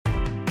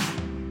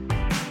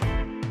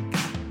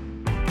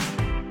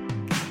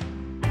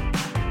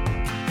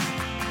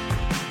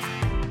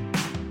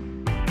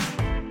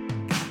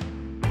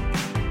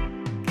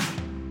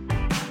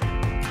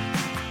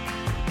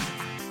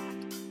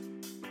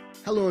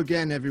Hello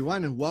again,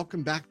 everyone, and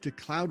welcome back to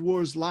Cloud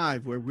Wars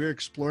Live, where we're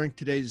exploring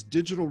today's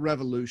digital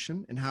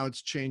revolution and how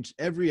it's changed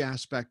every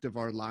aspect of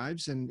our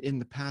lives. And in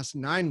the past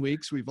 9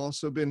 weeks, we've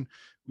also been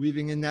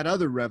weaving in that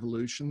other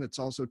revolution that's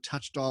also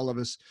touched all of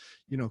us,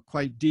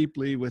 quite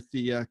deeply with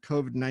the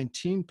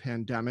COVID-19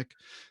 pandemic.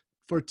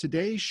 For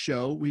today's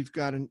show, we've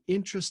got an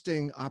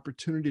interesting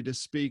opportunity to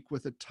speak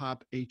with a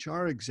top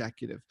HR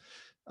executive.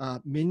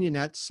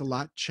 Mignonette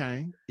Salat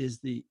Chang is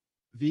the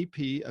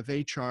VP of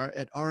HR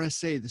at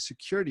RSA, the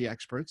security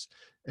experts.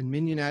 And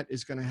Mignonette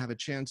is going to have a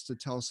chance to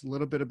tell us a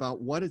little bit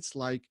about what it's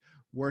like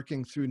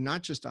working through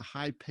not just a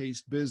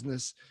high-paced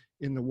business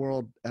in the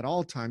world at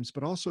all times,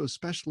 but also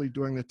especially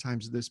during the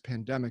times of this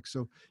pandemic.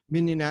 So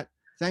Mignonette,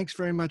 thanks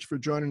very much for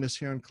joining us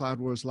here on Cloud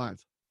Wars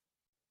Live.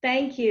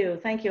 Thank you.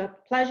 Thank you. A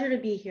pleasure to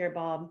be here,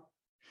 Bob.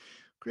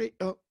 Great.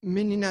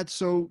 Mignonette,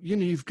 so,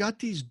 you've got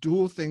these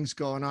dual things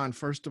going on.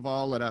 First of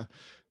all, at a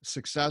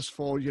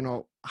successful,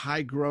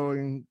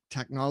 high-growing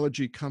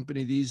technology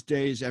company these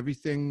days,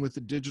 everything with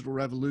the digital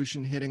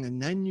revolution hitting, and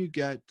then you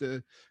get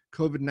the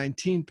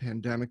COVID-19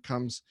 pandemic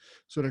comes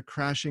sort of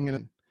crashing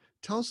in.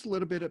 Tell us a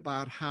little bit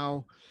about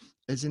how,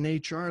 as an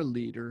HR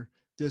leader,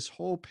 this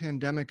whole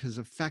pandemic has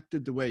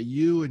affected the way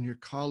you and your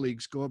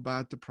colleagues go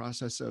about the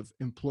process of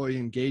employee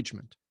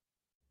engagement.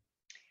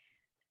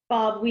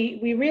 Bob,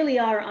 we really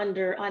are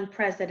under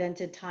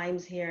unprecedented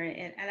times here,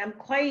 and I'm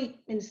quite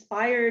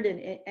inspired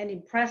and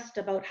impressed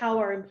about how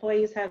our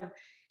employees have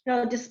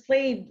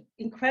displayed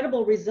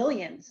incredible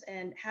resilience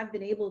and have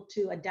been able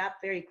to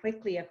adapt very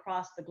quickly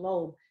across the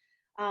globe.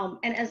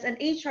 And as an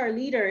HR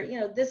leader,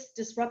 this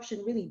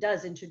disruption really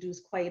does introduce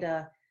quite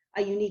a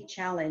unique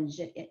challenge.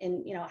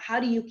 And how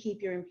do you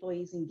keep your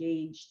employees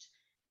engaged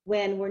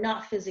when we're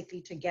not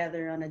physically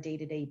together on a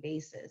day-to-day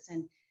basis?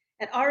 And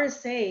at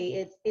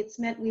RSA, it's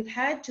meant we've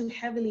had to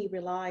heavily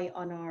rely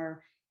on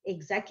our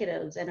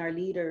executives and our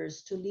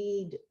leaders to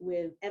lead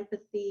with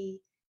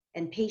empathy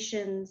and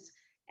patience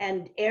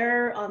and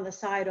err on the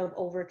side of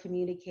over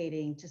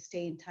communicating to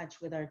stay in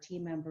touch with our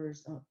team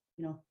members,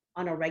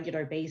 on a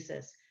regular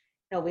basis.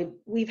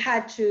 We've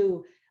had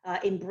to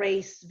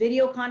embrace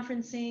video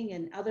conferencing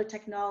and other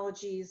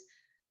technologies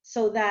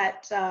so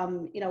that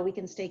we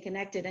can stay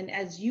connected. And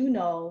as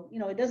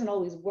it doesn't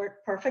always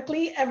work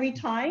perfectly every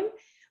time.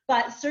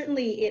 But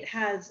certainly it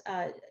has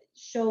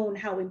shown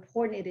how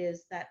important it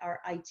is that our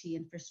IT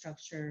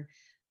infrastructure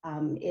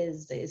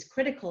is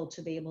critical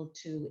to be able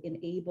to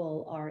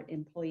enable our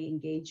employee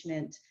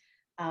engagement,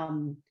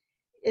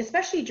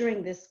 especially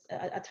during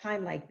a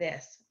time like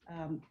this.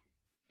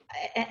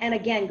 And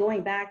again,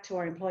 going back to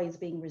our employees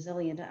being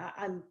resilient,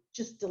 I'm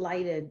just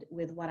delighted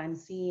with what I'm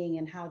seeing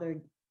and how they're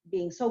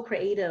being so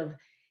creative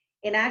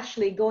in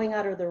actually going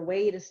out of their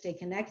way to stay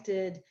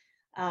connected.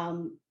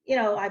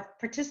 I've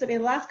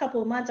participated the last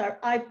couple of months.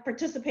 I've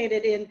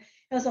participated in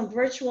some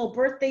virtual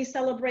birthday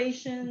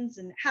celebrations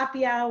and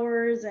happy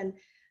hours and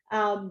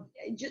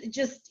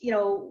just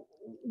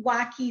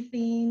wacky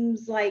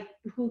themes like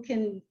who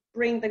can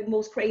bring the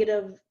most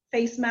creative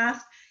face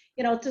mask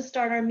to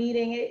start our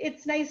meeting.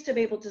 It's nice to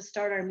be able to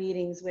start our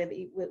meetings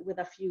with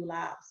a few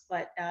laughs.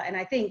 But and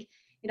I think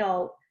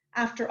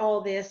after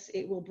all this,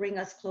 it will bring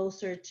us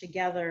closer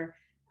together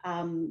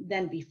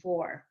than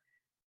before.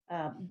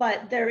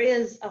 But there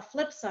is a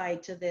flip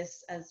side to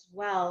this as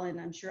well,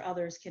 and I'm sure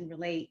others can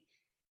relate.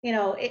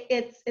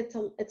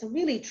 It's a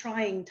really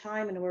trying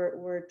time, and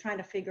we're trying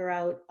to figure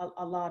out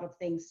a lot of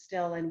things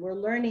still, and we're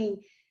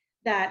learning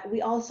that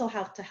we also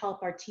have to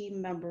help our team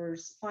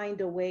members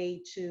find a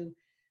way to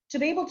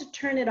be able to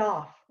turn it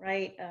off,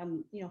 right?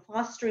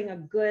 Fostering a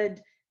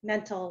good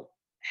mental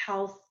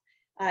health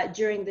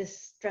during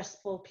this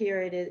stressful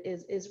period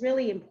is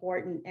really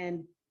important,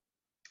 and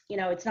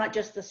it's not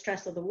just the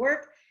stress of the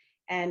work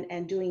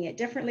and doing it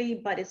differently,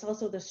 but it's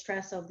also the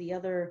stress of the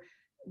other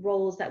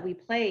roles that we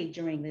play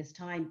during this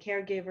time.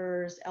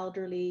 Caregivers,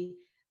 elderly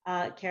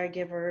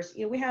caregivers.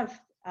 We have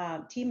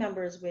team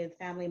members with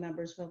family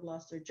members who have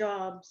lost their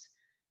jobs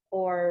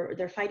or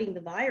they're fighting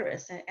the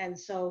virus. And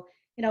so,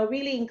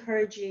 really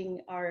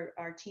encouraging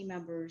our team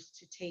members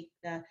to take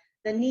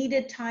the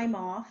needed time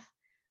off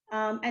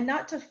and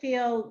not to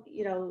feel,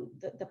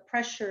 the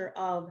pressure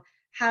of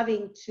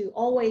having to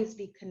always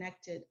be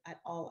connected at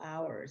all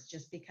hours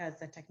just because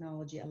the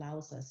technology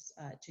allows us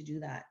to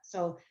do that.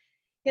 So,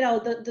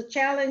 the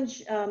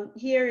challenge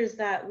here is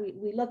that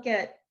we look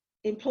at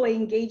employee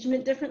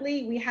engagement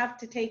differently. We have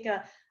to take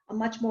a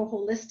much more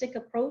holistic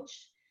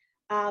approach,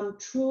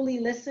 truly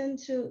listen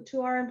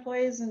to our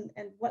employees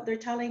and what they're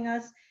telling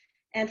us.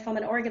 And from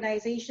an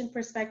organization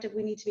perspective,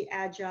 we need to be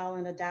agile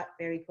and adapt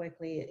very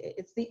quickly.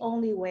 It's the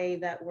only way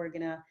that we're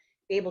going to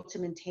be able to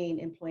maintain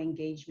employee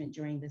engagement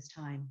during this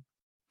time.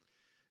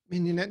 I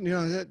mean,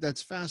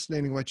 that's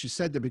fascinating what you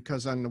said there,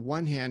 because on the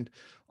one hand,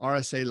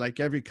 RSA, like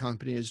every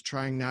company, is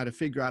trying now to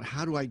figure out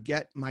how do I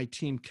get my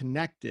team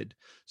connected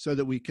so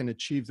that we can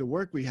achieve the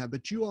work we have.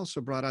 But you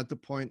also brought out the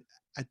point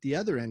at the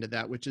other end of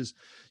that, which is,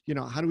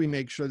 how do we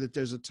make sure that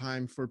there's a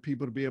time for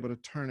people to be able to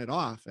turn it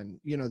off? And,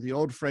 the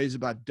old phrase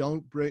about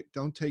don't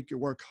take your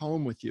work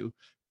home with you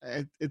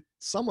it's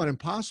somewhat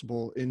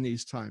impossible in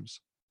these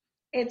times.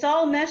 It's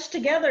all meshed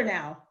together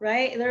now,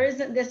 right? There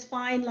isn't this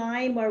fine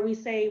line where we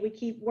say we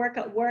keep work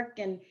at work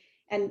and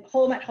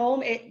home at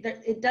home.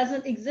 It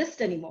doesn't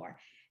exist anymore.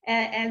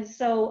 And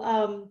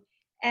so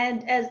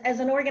and as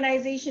an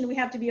organization, we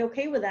have to be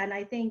okay with that. And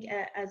I think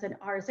as an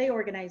RSA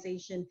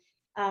organization,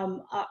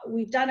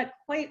 we've done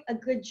quite a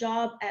good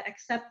job at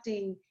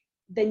accepting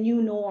the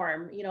new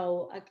norm,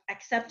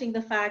 accepting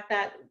the fact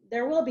that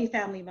there will be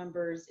family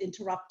members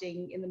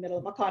interrupting in the middle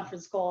of a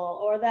conference call,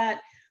 or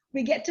that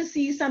we get to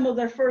see some of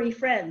their furry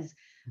friends.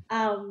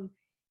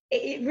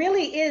 It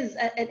really is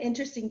an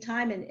interesting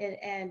time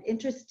and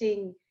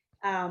interesting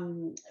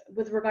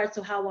with regards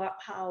to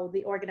how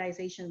the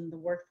organization, the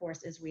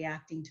workforce is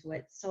reacting to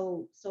it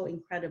so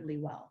incredibly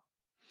well.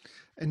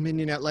 And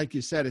Mignonette, like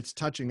you said, it's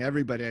touching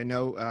everybody. I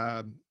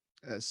know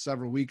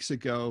several weeks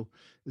ago,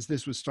 as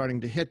this was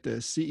starting to hit, the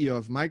CEO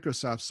of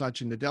Microsoft,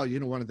 Satya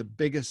Nadella, one of the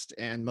biggest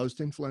and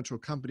most influential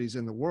companies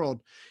in the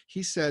world,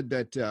 he said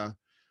that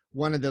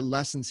one of the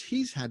lessons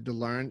he's had to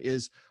learn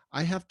is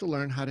I have to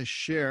learn how to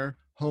share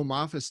home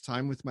office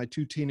time with my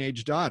two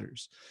teenage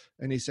daughters.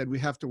 And he said, we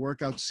have to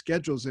work out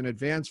schedules in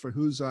advance for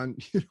who's on,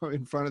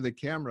 in front of the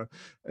camera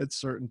at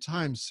certain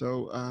times.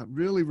 So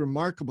really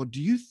remarkable.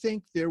 Do you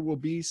think there will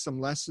be some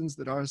lessons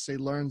that RSA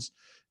learns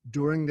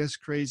during this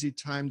crazy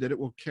time that it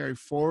will carry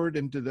forward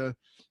into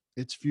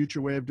its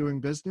future way of doing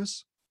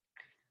business?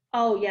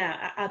 Oh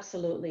yeah,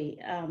 absolutely.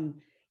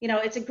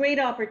 It's a great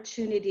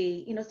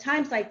opportunity.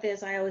 Times like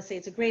this, I always say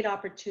it's a great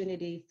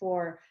opportunity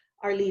for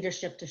our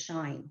leadership to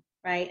shine,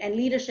 right? And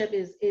leadership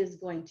is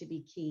going to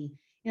be key.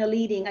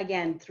 Leading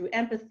again through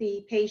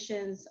empathy,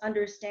 patience,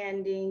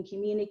 understanding,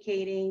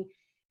 communicating.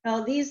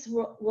 Now, these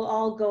will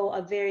all go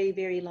a very,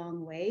 very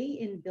long way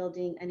in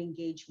building an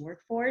engaged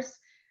workforce.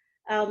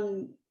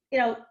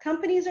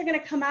 Companies are going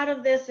to come out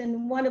of this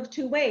in one of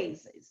two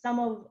ways. Some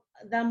of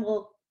them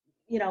will,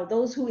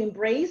 those who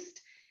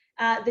embraced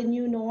the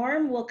new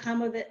norm will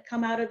come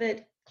out of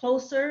it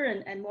closer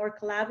and more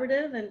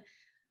collaborative, and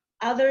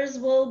others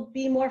will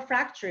be more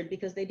fractured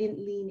because they didn't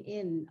lean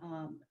in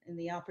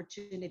the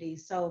opportunity.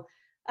 So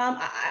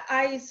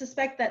I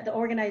suspect that the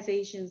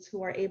organizations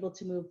who are able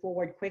to move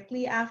forward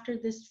quickly after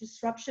this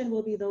disruption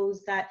will be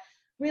those that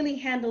really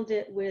handled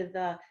it with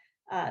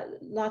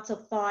lots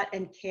of thought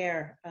and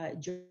care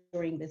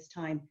during this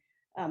time.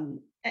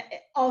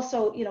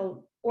 Also,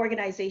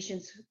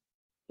 organizations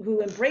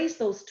who embrace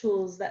those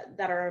tools that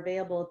are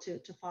available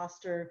to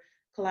foster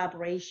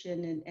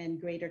collaboration and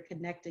greater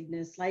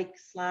connectedness, like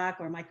Slack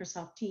or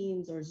Microsoft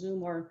Teams or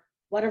Zoom or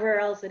whatever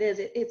else it is.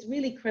 It's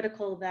really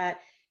critical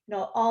that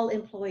all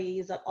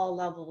employees at all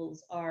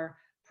levels are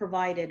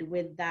provided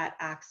with that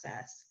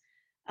access.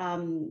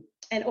 And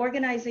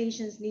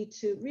organizations need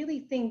to really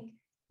think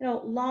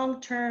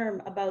long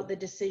term about the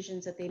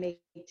decisions that they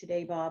make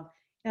today, Bob.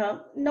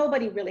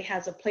 Nobody really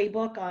has a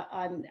playbook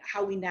on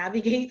how we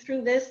navigate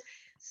through this.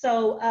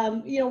 So,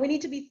 we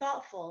need to be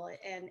thoughtful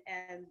and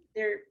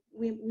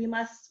we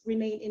must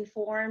remain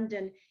informed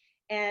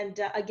and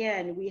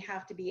again, we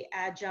have to be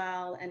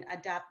agile and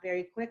adapt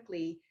very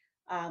quickly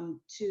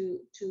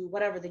to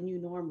whatever the new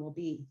norm will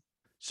be.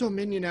 So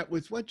Mignonette,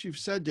 with what you've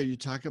said there, you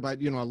talk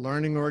about, a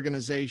learning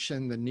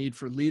organization, the need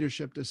for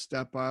leadership to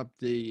step up,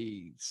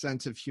 the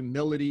sense of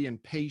humility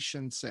and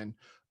patience and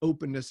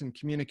openness and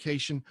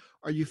communication.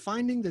 Are you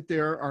finding that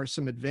there are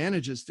some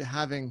advantages to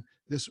having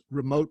this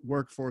remote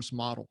workforce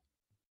model?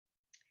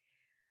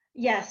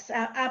 Yes,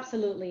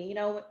 absolutely.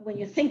 When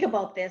you think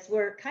about this,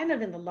 we're kind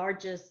of in the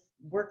largest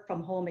work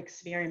from home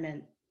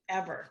experiment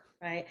ever,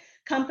 right?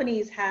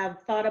 Companies have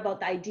thought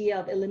about the idea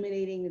of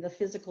eliminating the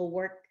physical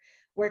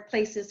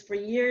workplaces for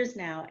years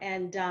now,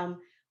 and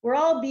we're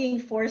all being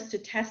forced to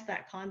test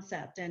that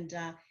concept. And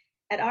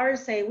at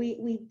RSA,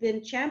 we've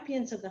been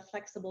champions of the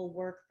flexible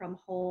work from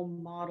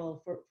home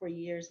model for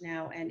years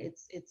now, and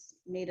it's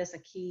made us a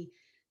key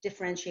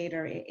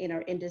differentiator in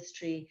our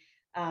industry.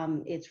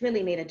 It's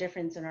really made a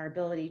difference in our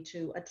ability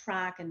to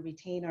attract and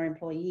retain our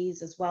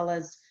employees, as well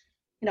as,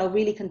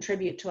 really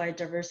contribute to our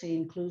diversity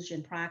and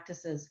inclusion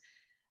practices.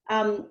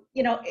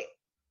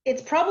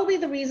 It's probably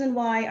the reason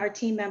why our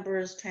team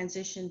members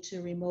transition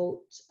to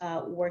remote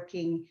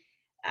working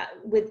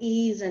with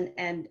ease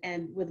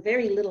and with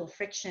very little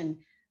friction,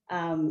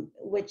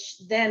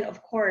 which then,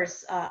 of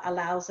course,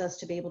 allows us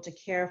to be able to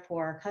care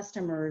for our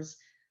customers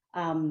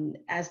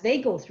as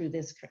they go through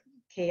this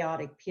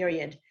chaotic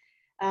period.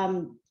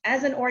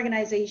 As an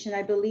organization,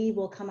 I believe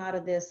we'll come out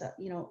of this,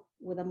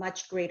 with a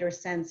much greater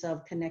sense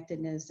of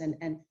connectedness.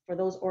 And for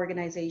those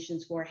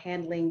organizations who are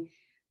handling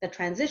the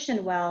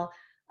transition well,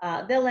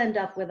 they'll end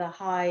up with a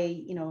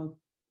high,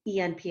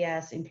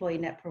 ENPS, Employee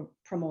Net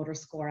Promoter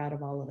Score, out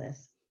of all of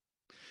this.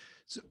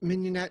 So,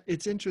 Mignonette,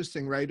 it's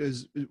interesting, right,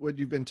 is what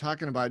you've been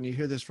talking about, and you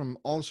hear this from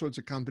all sorts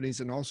of companies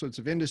and all sorts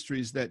of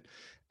industries, that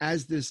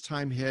as this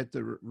time hit,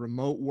 the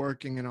remote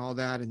working and all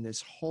that, and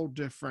this whole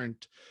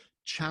different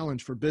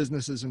challenge for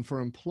businesses and for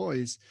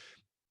employees,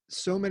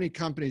 so many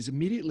companies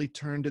immediately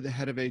turn to the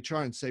head of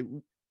HR and say,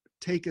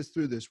 take us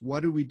through this.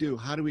 What do we do?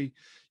 How do we,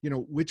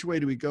 which way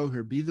do we go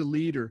here? Be the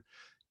leader.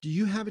 Do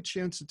you have a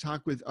chance to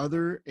talk with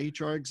other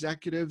HR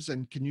executives?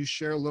 And can you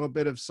share a little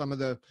bit of some of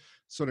the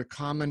sort of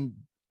common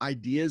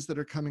ideas that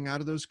are coming out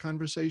of those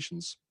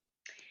conversations?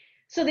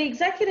 So the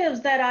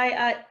executives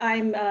that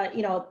I'm,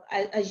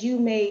 as you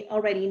may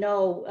already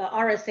know,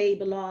 RSA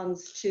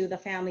belongs to the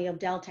family of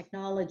Dell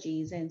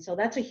Technologies, and so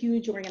that's a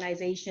huge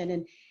organization.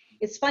 And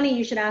it's funny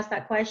you should ask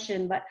that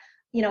question, but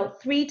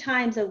 3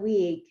 times a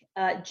week,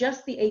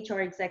 just the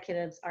HR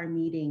executives are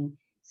meeting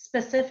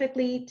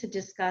specifically to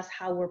discuss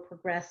how we're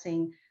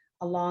progressing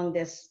along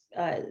this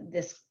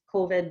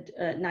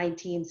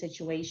COVID-19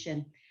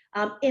 situation.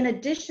 In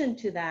addition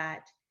to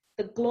that,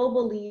 the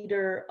global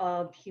leader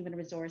of human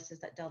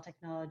resources at Dell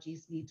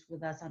Technologies meets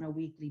with us on a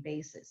weekly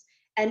basis.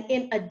 And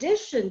in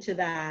addition to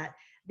that,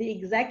 the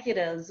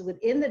executives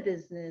within the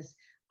business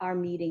are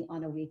meeting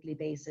on a weekly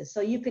basis. So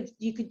you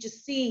could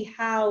just see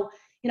how,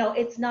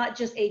 it's not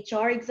just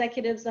HR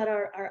executives that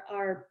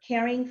are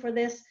caring for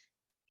this.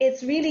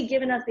 It's really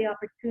given us the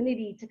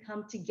opportunity to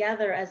come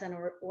together as an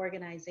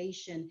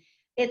organization.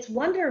 It's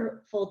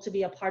wonderful to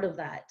be a part of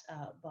that,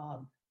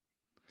 Bob.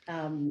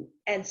 And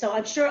so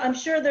I'm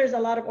sure there's a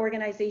lot of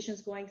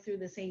organizations going through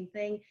the same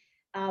thing.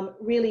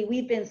 Really,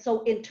 we've been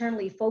so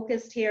internally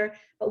focused here,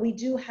 but we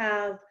do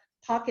have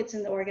pockets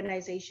in the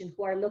organization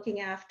who are looking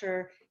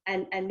after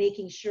and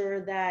making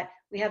sure that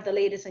we have the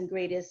latest and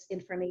greatest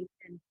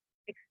information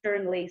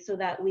externally so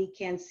that we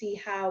can see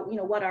how,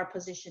 what our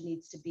position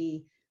needs to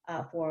be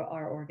for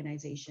our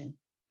organization.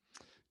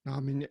 No, I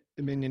mean,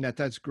 Annette,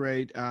 that's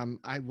great.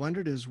 I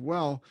wondered as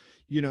well,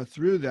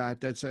 through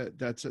that,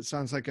 it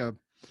sounds like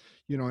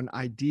an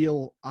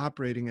ideal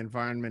operating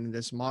environment in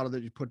this model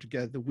that you put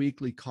together, the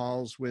weekly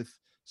calls with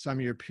some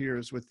of your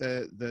peers, with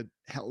the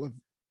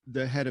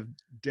head of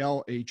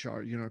Dell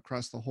HR,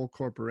 across the whole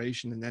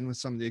corporation, and then with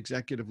some of the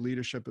executive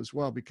leadership as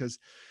well, because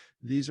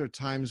these are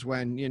times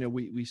when,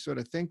 we sort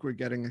of think we're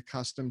getting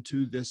accustomed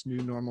to this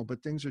new normal,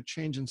 but things are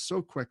changing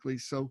so quickly.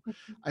 So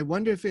I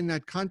wonder if in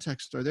that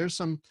context, are there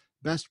some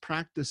best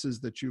practices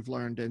that you've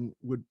learned and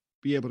would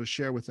be able to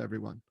share with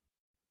everyone?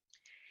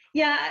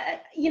 Yeah,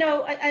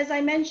 as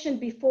I mentioned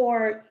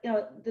before,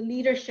 the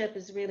leadership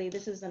is really,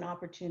 this is an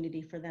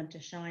opportunity for them to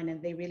shine,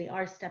 and they really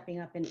are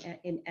stepping up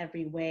in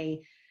every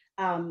way.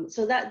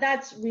 So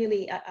that's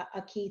really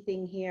a key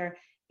thing here.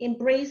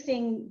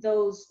 Embracing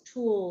those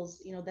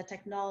tools, the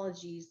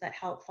technologies that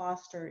help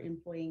foster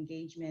employee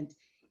engagement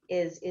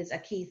is a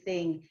key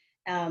thing.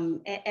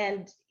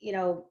 And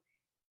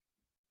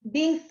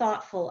being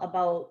thoughtful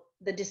about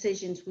the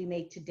decisions we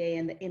make today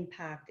and the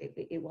impact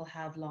it will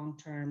have long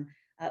term.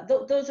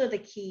 Those are the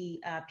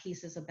key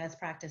pieces of best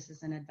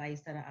practices and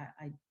advice that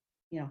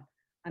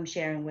I'm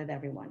sharing with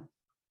everyone.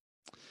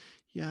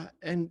 Yeah.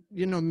 And,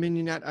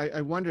 Mignonette,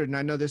 I wondered, and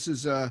I know this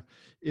is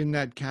in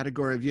that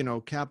category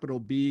of, capital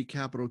B,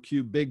 capital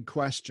Q, big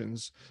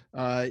questions.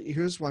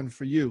 Here's one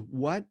for you.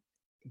 What,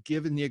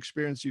 given the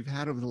experience you've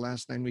had over the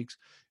last 9 weeks,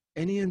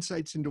 any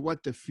insights into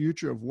what the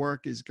future of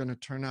work is going to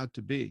turn out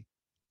to be?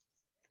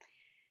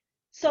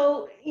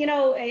 So,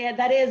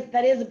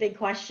 that is a big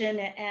question,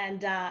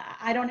 and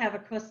I don't have a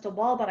crystal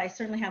ball, but I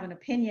certainly have an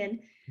opinion.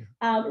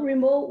 Yeah.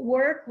 Remote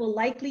work will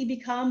likely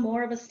become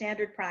more of a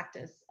standard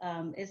practice,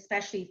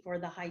 especially for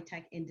the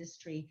high-tech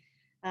industry.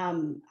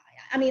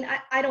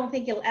 I don't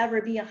think it'll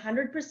ever be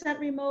 100%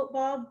 remote,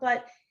 Bob,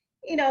 but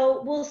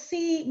we'll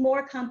see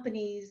more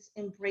companies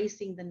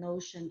embracing the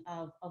notion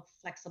of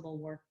flexible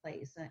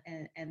workplace,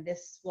 and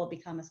this will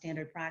become a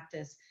standard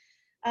practice.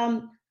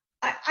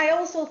 I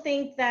also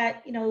think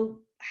that,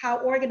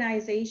 how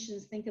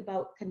organizations think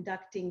about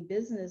conducting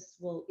business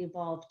will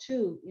evolve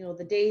too.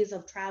 The days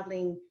of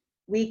traveling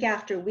week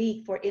after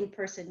week for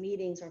in-person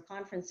meetings or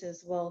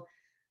conferences will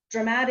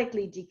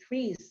dramatically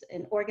decrease,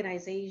 and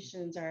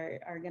organizations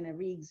are going to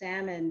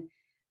re-examine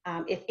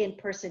if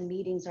in-person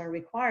meetings are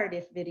required,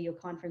 if video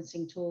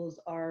conferencing tools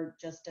are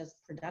just as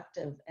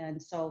productive. And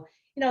so,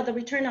 the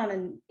return on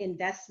an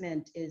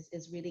investment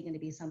is really going to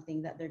be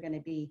something that they're going to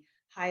be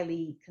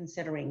highly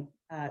considering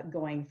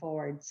going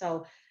forward.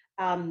 So,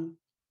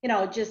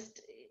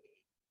 just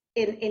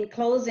in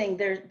closing,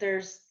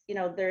 there's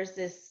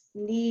this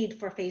need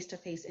for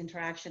face-to-face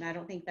interaction. I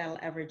don't think that'll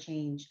ever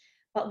change,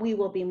 but we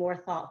will be more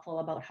thoughtful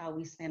about how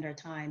we spend our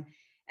time.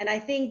 And I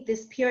think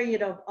this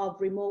period of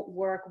remote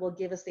work will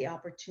give us the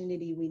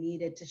opportunity we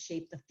needed to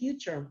shape the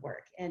future of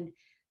work. And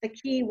the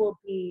key will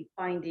be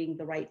finding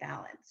the right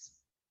balance.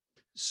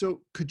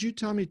 So could you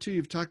tell me too,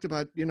 you've talked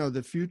about,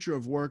 the future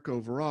of work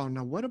overall.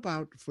 Now, what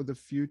about for the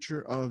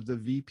future of the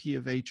VP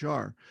of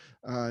HR?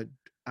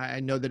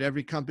 I know that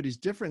every company is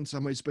different in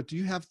some ways, but do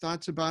you have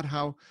thoughts about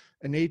how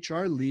an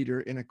HR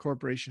leader in a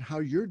corporation, how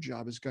your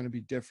job is going to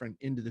be different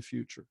into the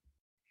future?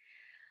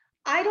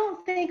 I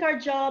don't think our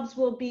jobs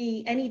will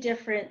be any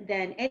different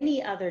than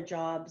any other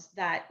jobs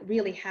that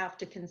really have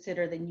to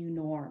consider the new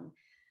norm.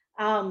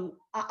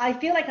 I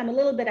feel like I'm a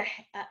little bit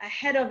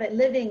ahead of it,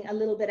 living a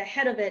little bit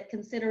ahead of it,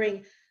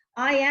 considering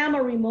I am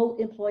a remote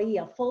employee,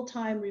 a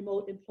full-time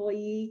remote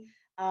employee.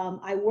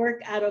 I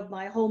work out of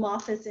my home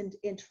office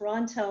in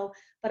Toronto,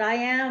 but I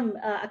am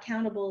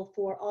accountable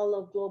for all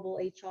of global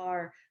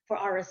HR for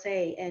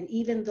RSA. And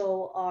even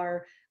though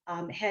our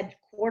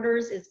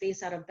headquarters is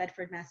based out of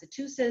Bedford,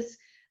 Massachusetts,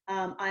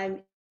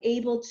 I'm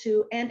able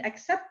to and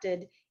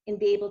accepted in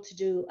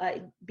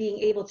being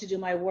able to do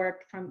my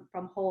work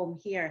from home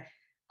here.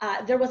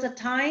 There was a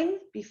time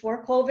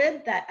before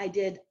COVID that I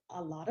did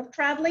a lot of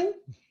traveling.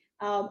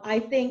 I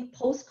think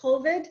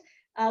post-COVID,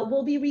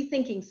 we'll be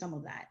rethinking some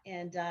of that.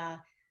 And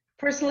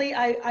personally,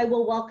 I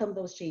will welcome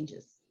those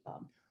changes.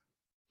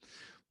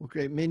 Well,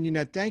 great.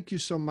 Mignonette, thank you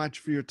so much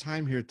for your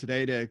time here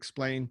today to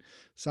explain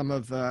some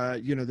of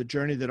the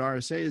journey that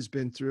RSA has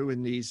been through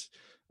in these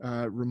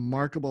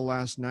remarkable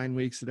last 9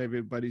 weeks that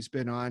everybody's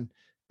been on,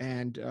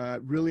 and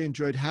really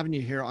enjoyed having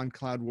you here on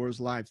Cloud Wars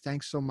Live.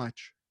 Thanks so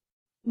much.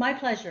 My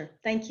pleasure.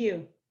 Thank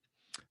you.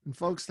 And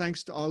folks,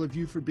 thanks to all of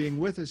you for being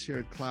with us here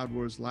at Cloud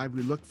Wars Live.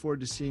 We look forward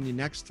to seeing you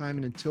next time.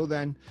 And until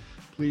then,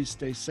 please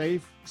stay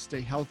safe,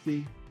 stay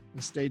healthy,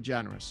 and stay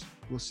generous.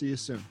 We'll see you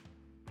soon.